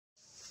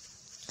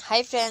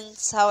Hi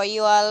friends, how are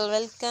you all?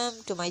 Welcome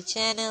to my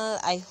channel.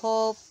 I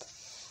hope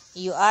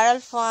you are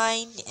all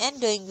fine and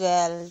doing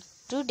well.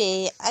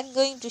 Today I'm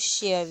going to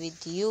share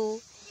with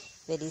you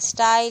very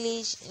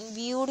stylish and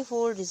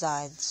beautiful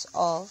designs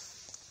of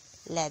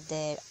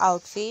leather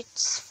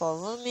outfits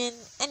for women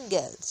and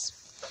girls.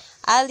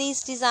 All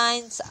these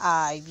designs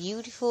are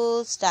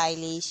beautiful,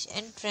 stylish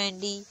and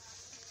trendy.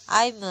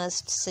 I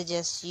must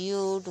suggest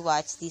you to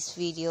watch this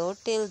video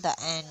till the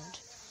end.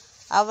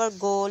 Our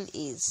goal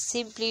is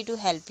simply to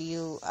help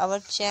you. Our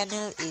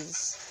channel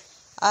is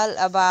all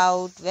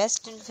about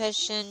western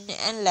fashion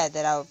and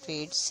leather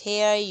outfits.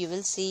 Here you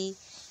will see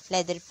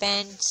leather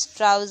pants,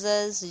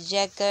 trousers,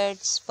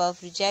 jackets,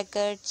 puff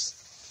jackets,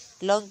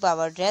 long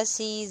power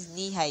dresses,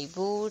 knee-high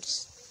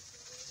boots,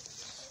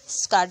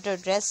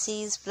 skirted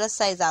dresses, plus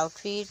size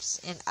outfits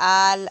and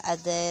all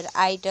other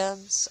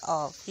items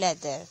of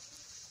leather.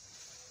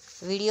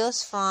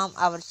 Videos from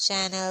our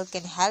channel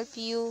can help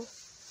you.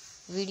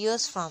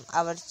 Videos from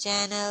our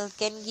channel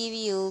can give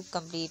you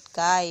complete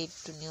guide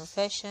to new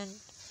fashion.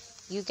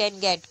 You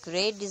can get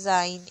great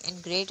design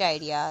and great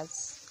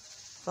ideas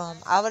from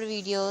our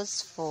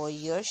videos for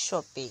your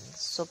shopping.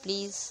 So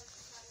please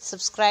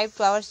subscribe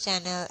to our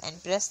channel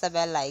and press the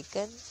bell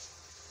icon.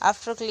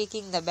 After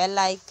clicking the bell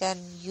icon,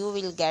 you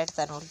will get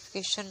the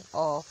notification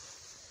of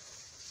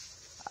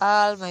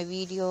all my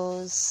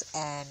videos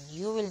and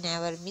you will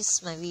never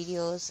miss my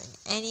videos in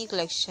any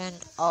collection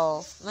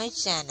of my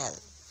channel.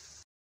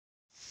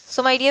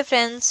 So my dear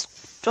friends,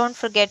 don't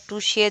forget to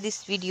share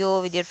this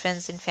video with your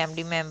friends and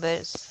family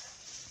members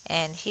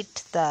and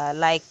hit the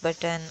like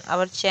button.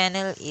 Our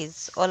channel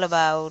is all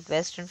about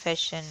western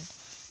fashion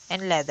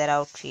and leather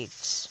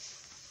outfits.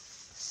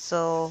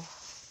 So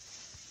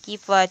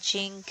keep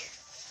watching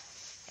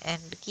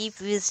and keep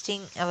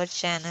visiting our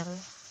channel.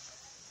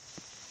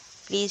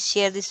 Please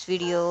share this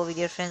video with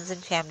your friends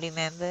and family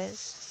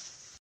members.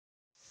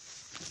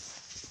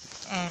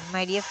 And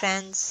my dear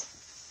friends,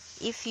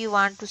 if you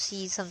want to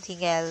see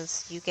something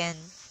else, you can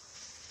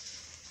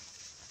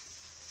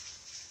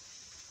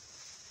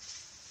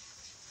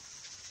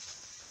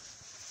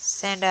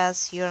send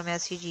us your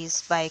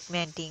messages by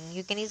commenting.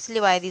 You can easily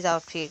buy these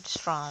outfits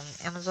from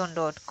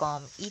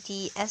amazon.com,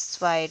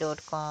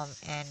 etsy.com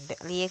and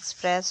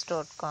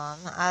aliexpress.com.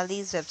 All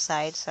these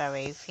websites are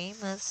very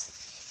famous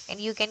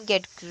and you can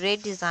get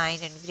great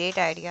design and great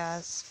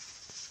ideas.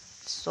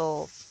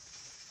 So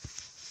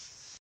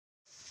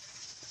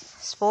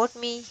support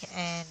me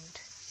and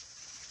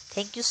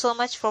thank you so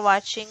much for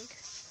watching.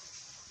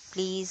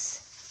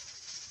 Please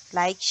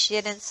like,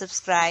 share and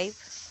subscribe.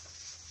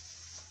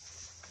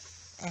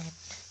 And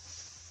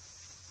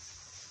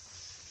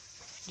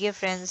dear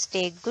friends,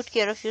 take good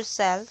care of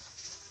yourself.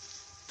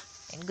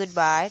 And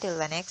goodbye till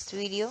the next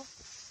video.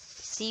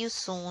 See you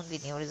soon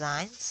with new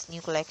designs,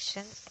 new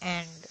collection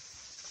and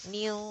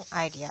new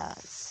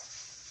ideas.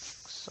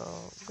 So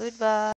goodbye.